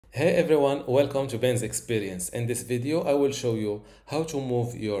Hey everyone, welcome to Ben's Experience. In this video, I will show you how to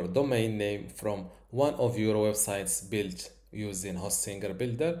move your domain name from one of your websites built using Hostinger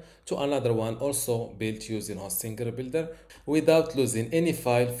Builder to another one also built using Hostinger Builder without losing any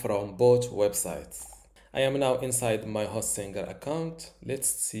file from both websites. I am now inside my Hostinger account. Let's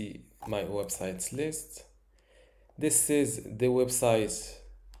see my websites list. This is the website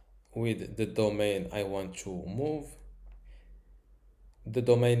with the domain I want to move. The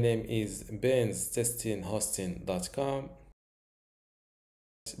domain name is benstestinghosting.com.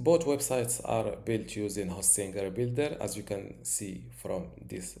 Both websites are built using Hostinger Builder, as you can see from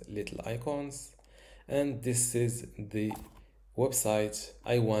these little icons. And this is the website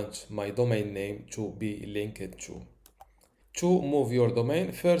I want my domain name to be linked to. To move your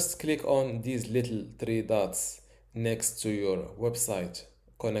domain, first click on these little three dots next to your website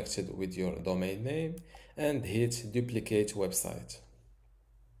connected with your domain name and hit duplicate website.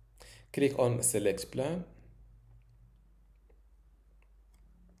 Click on select plan.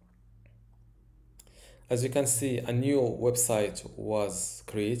 As you can see, a new website was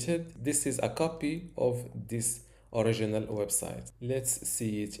created. This is a copy of this original website. Let's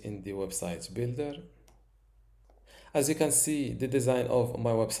see it in the website builder. As you can see, the design of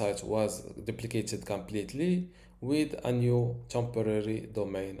my website was duplicated completely with a new temporary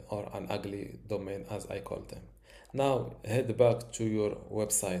domain, or an ugly domain as I call them. Now head back to your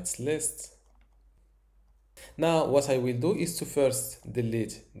websites list. Now what I will do is to first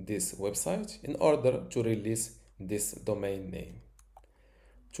delete this website in order to release this domain name.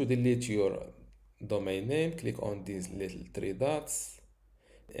 To delete your domain name, click on these little three dots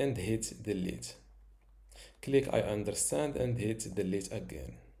and hit delete. Click I understand and hit delete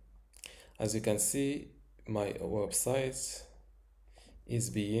again. As you can see, my website is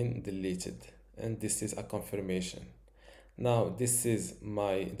being deleted, and this is a confirmation. Now this is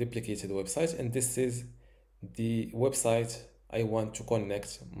my duplicated website, and this is the website I want to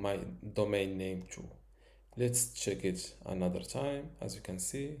connect my domain name to. Let's check it another time. As you can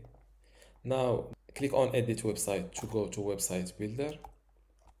see, now click on edit website to go to website builder,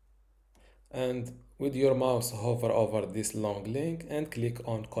 and with your mouse hover over this long link and click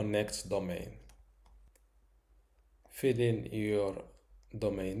on connect domain. Fill in your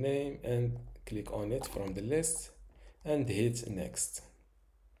domain name and click on it from the list and hit next.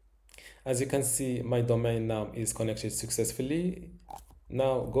 As you can see, my domain name is connected successfully.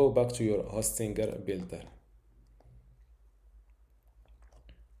 Now go back to your Hostinger Builder.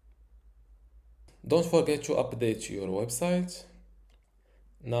 Don't forget to update your website.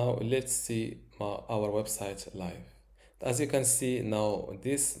 Now let's see our website live. As you can see, now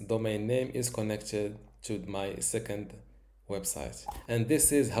this domain name is connected to my second website, and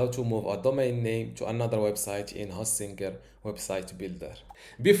this is how to move a domain name to another website in Hostinger Website Builder.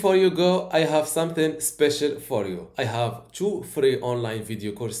 Before you go, I have something special for you. I have two free online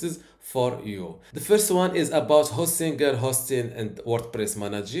video courses for you. The first one is about Hostinger hosting and WordPress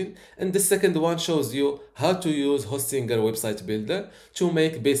managing, and the second one shows you how to use Hostinger Website Builder to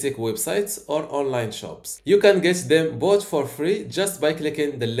make basic websites or online shops. You can get them both for free just by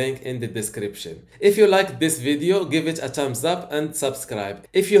clicking the link in the description. If you liked this video, give it a thumbs up and subscribe.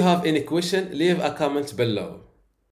 If you have any question, leave a comment below.